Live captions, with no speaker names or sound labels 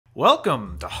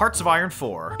Welcome to Hearts of Iron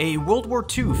 4, a World War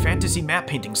II fantasy map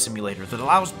painting simulator that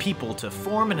allows people to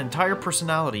form an entire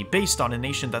personality based on a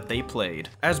nation that they played.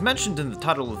 As mentioned in the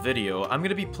title of the video, I'm going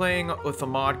to be playing with a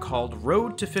mod called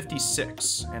Road to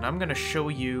 56, and I'm going to show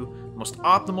you the most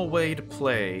optimal way to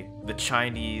play the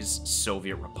Chinese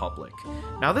Soviet Republic.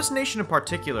 Now this nation in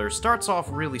particular starts off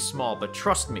really small, but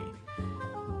trust me,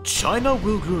 China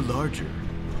will grow larger.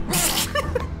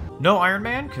 No Iron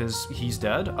Man, because he's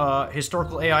dead.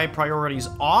 Historical AI priorities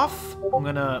off. I'm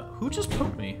gonna... Who just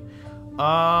poked me?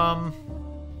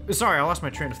 Sorry, I lost my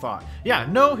train of thought. Yeah,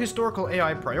 no historical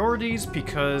AI priorities,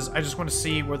 because I just want to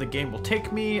see where the game will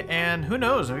take me, and who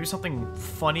knows, maybe something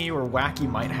funny or wacky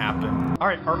might happen.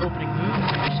 Alright, our opening move,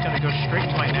 I'm just gonna go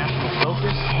straight to my national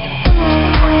focus.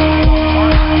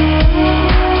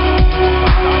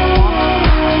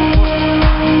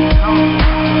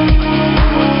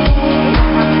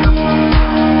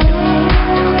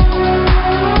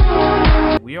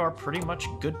 We are pretty much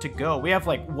good to go. We have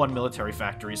like one military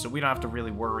factory, so we don't have to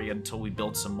really worry until we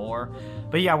build some more.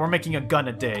 But yeah, we're making a gun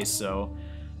a day, so...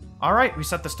 Alright, we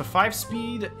set this to 5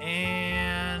 speed,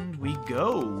 and we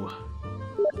go.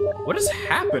 What is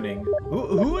happening?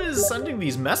 Who is sending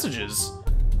these messages?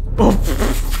 Oh.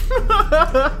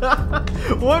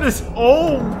 What is...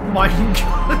 Oh my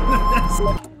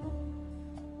goodness!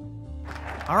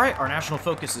 Alright, our national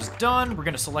focus is done. We're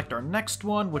going to select our next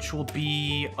one, which will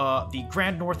be the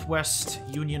Grand Northwest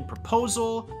Union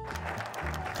proposal.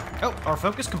 Oh, our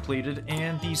focus completed,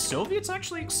 and the Soviets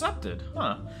actually accepted.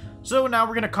 Huh. So now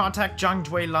we're going to contact Zhang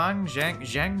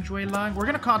Juelang. We're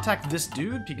going to contact this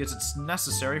dude because it's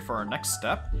necessary for our next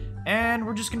step. And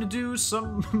we're just going to do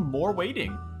some more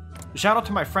waiting. Shout out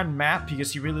to my friend Matt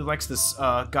because he really likes this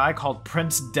guy called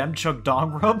Prince Demchuk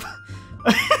Dongrub.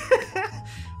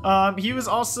 He was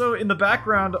also in the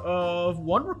background of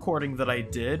one recording that I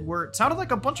did where it sounded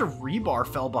like a bunch of rebar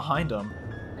fell behind him.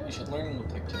 You should learn the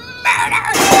pictures.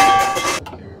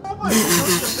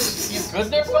 You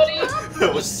good there, buddy?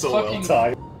 That was so well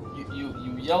timed.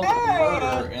 You yelled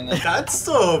murder and then... That's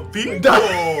a big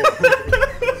The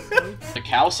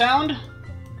cow sound?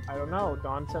 I don't know.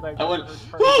 Don said I went or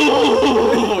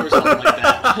something like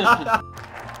that.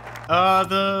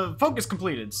 The focus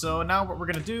completed, so now what we're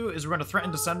gonna do is we're gonna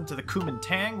threaten to send him to the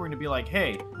Kuomintang. We're gonna be like,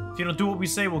 hey, if you don't do what we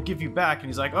say, we'll give you back. And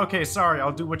he's like, okay, sorry,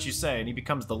 I'll do what you say. And he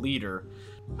becomes the leader.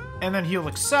 And then he'll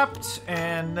accept,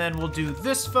 and then we'll do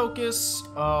this focus,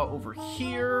 over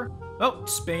here. Oh,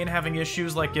 Spain having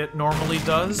issues like it normally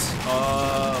does.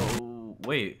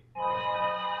 Wait.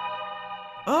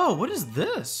 Oh, what is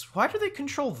this? Why do they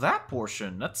control that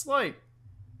portion? That's like...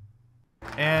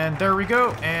 And there we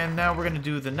go, and now we're going to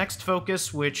do the next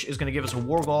focus, which is going to give us a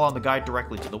war goal on the guy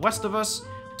directly to the west of us.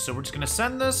 So we're just going to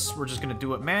send this, we're just going to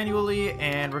do it manually,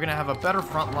 and we're going to have a better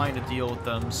front line to deal with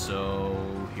them, so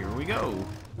here we go.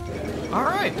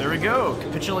 Alright, there we go,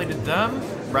 capitulated them.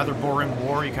 Rather boring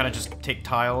war, you kind of just take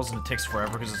tiles and it takes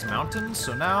forever because it's mountains.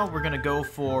 So now we're going to go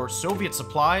for Soviet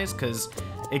supplies, because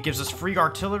it gives us free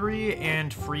artillery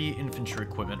and free infantry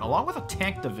equipment, along with a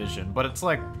tank division, but it's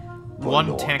like...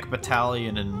 one tank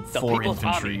battalion and 4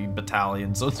 infantry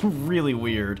battalions, so it's really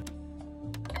weird.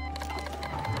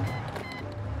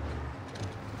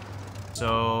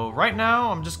 So right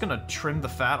now, I'm just gonna trim the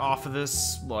fat off of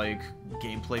this, like,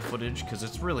 gameplay footage, because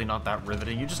it's really not that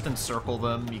riveting. You just encircle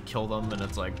them, you kill them, and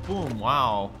it's like, boom,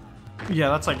 wow. Yeah,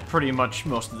 that's like pretty much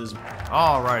most of this.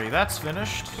 Alrighty, that's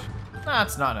finished.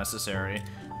 That's not necessary.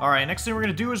 Alright, next thing we're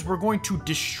gonna do is we're going to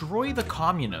destroy the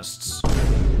communists.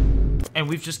 And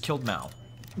we've just killed Mao.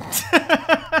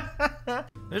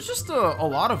 There's just a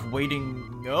lot of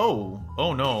waiting. Oh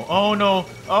no. Oh no.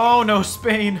 Oh no,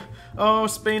 Spain. Oh,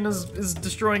 Spain is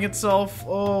destroying itself.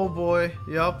 Oh boy.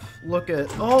 Yep. Look at.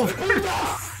 Oh.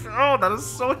 Oh, that is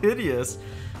so hideous.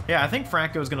 Yeah, I think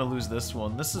Franco's gonna lose this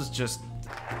one. This is just...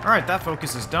 Alright, that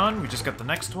focus is done. We just got the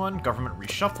next one. Government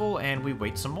reshuffle, and we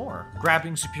wait some more.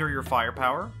 Grabbing superior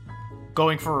firepower.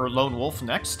 Going for Lone Wolf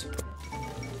next.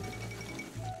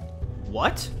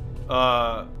 What?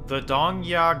 The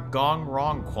Dongya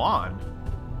Gongrong Quan?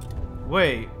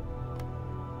 Wait.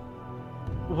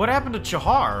 What happened to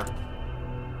Chahar?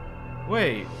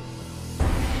 Wait.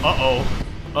 Uh-oh.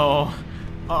 Oh.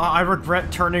 I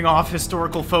regret turning off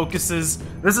historical focuses.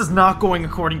 This is not going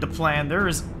according to plan.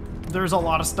 There's a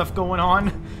lot of stuff going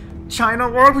on. China,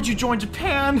 why would you join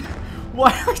Japan?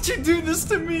 Why would you do this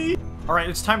to me? Alright,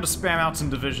 it's time to spam out some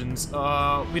divisions.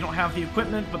 We don't have the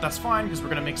equipment, but that's fine, because we're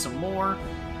gonna make some more.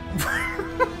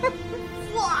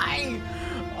 Why?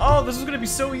 Oh, this is gonna be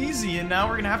so easy, and now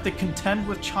we're gonna have to contend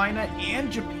with China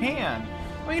and Japan.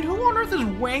 I mean, who on earth is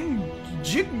Wang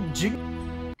Jig?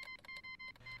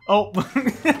 Oh,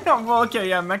 well, okay,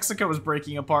 yeah, Mexico is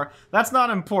breaking apart. That's not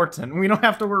important. We don't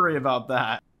have to worry about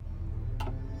that.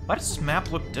 Why does this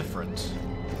map look different?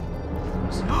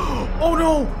 Oh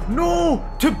no! No!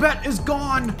 Tibet is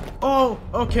gone! Oh,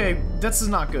 okay, this is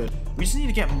not good. We just need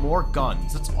to get more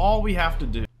guns. That's all we have to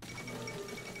do.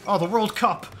 Oh, the World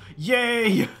Cup!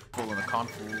 Yay! Full in the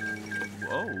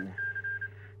Oh.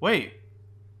 Wait.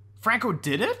 Franco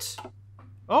did it?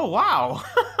 Oh, wow.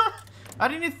 I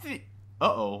didn't even think...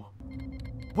 Uh-oh.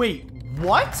 Wait,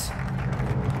 what?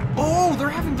 Oh, they're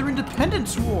having their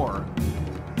independence war.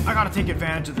 I gotta take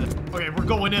advantage of this. Okay, we're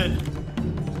going in.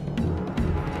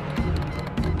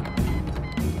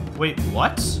 Wait,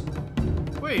 what?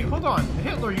 Wait, hold on.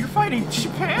 Hitler, you're fighting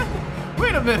Japan?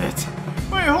 Wait a minute.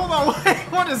 Wait, hold on. Wait,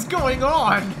 what is going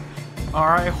on?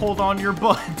 Alright, hold on to your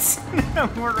butts.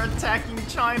 We're attacking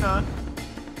China.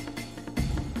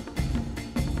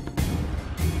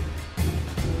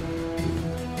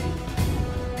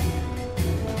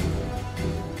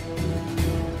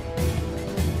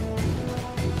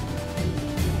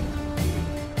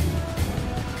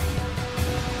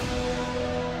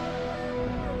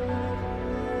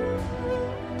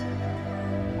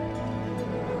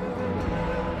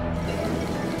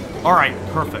 Alright,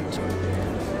 perfect.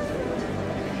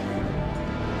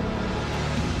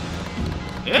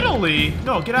 Italy?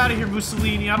 No, get out of here,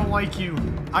 Mussolini. I don't like you.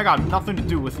 I got nothing to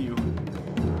do with you.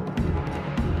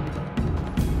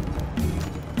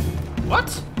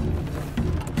 What?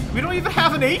 We don't even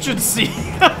have an agency.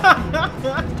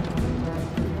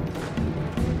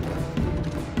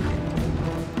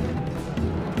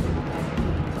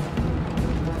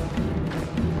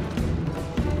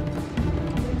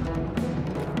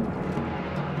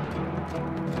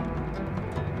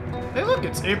 Hey look,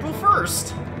 it's April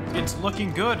 1st! It's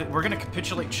looking good. We're gonna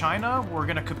capitulate China, we're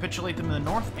gonna capitulate them in the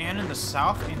north and in the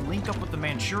south, and link up with the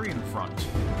Manchurian front.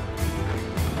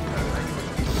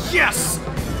 Yes!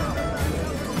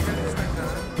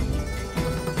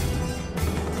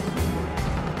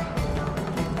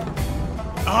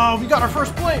 Oh, we got our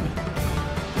first plane!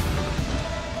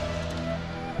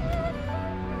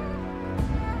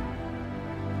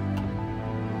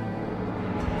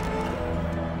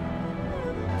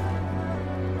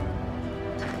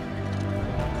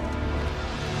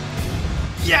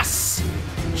 Yes!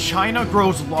 China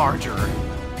grows larger.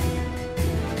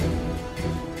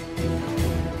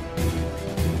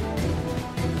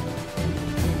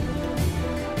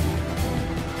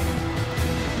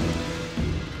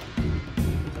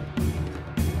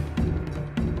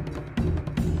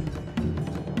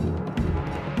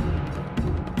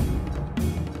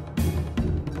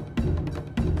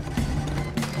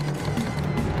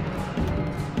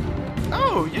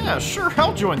 Oh, yeah, sure,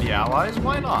 I'll join the Allies,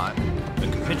 why not?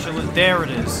 There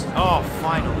it is. Oh,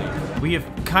 finally. We have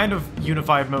kind of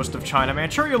unified most of China.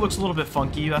 Manchuria looks a little bit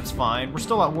funky, that's fine. We're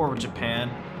still at war with Japan.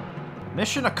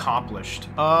 Mission accomplished.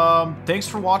 Thanks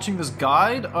for watching this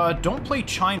guide. Don't play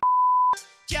China.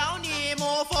 教你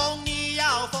磨缝，你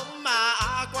要缝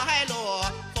马，乖落，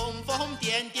缝缝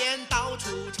点点到处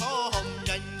冲。